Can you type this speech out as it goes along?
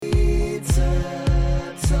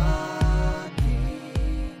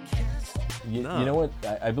You know what?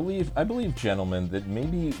 I believe, gentlemen, that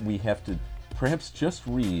maybe we have to perhaps just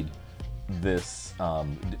read this,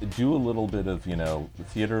 do a little bit of, the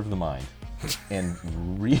theater of the mind, and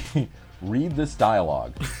read this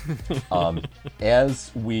dialogue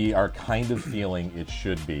as we are kind of feeling it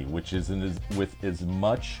should be, which is with as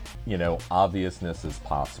much, obviousness as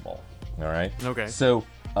possible. All right? Okay. So,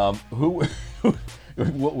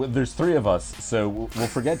 there's three of us, so we'll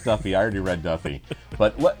forget Duffy. I already read Duffy.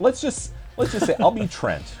 But let's just say I'll be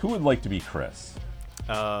Trent. Who would like to be Chris?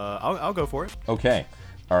 I'll go for it. Okay.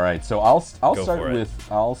 All right. So I'll start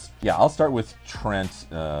with Trent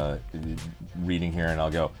reading here, and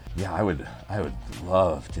I'll go. Yeah, I would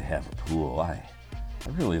love to have a pool. I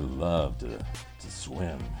really love to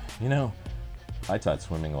swim. I taught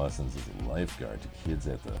swimming lessons as a lifeguard to kids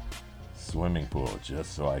at the swimming pool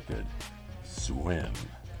just so I could swim.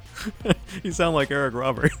 You sound like Eric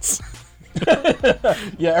Roberts.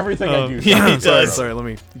 Yeah, everything I do. Yeah, he does. Sorry, let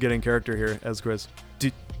me get in character here as Chris.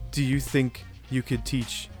 Do you think you could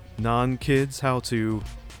teach non-kids how to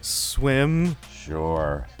swim?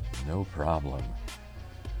 Sure, no problem.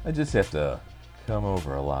 I just have to come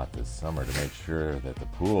over a lot this summer to make sure that the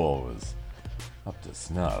pool was up to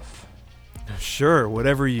snuff. Sure,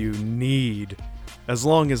 whatever you need. As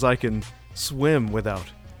long as I can swim without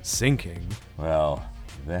sinking. Well,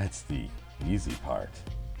 that's the easy part.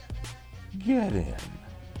 Get in.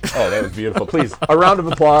 Oh, that was beautiful. Please, a round of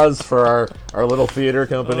applause for our little theater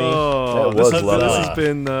company. Oh, that was this lovely. has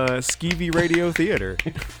been Skeevy Radio Theater.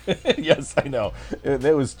 Yes, I know.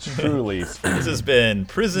 That was truly. This has been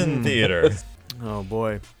Prison Theater. Oh,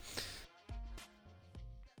 boy.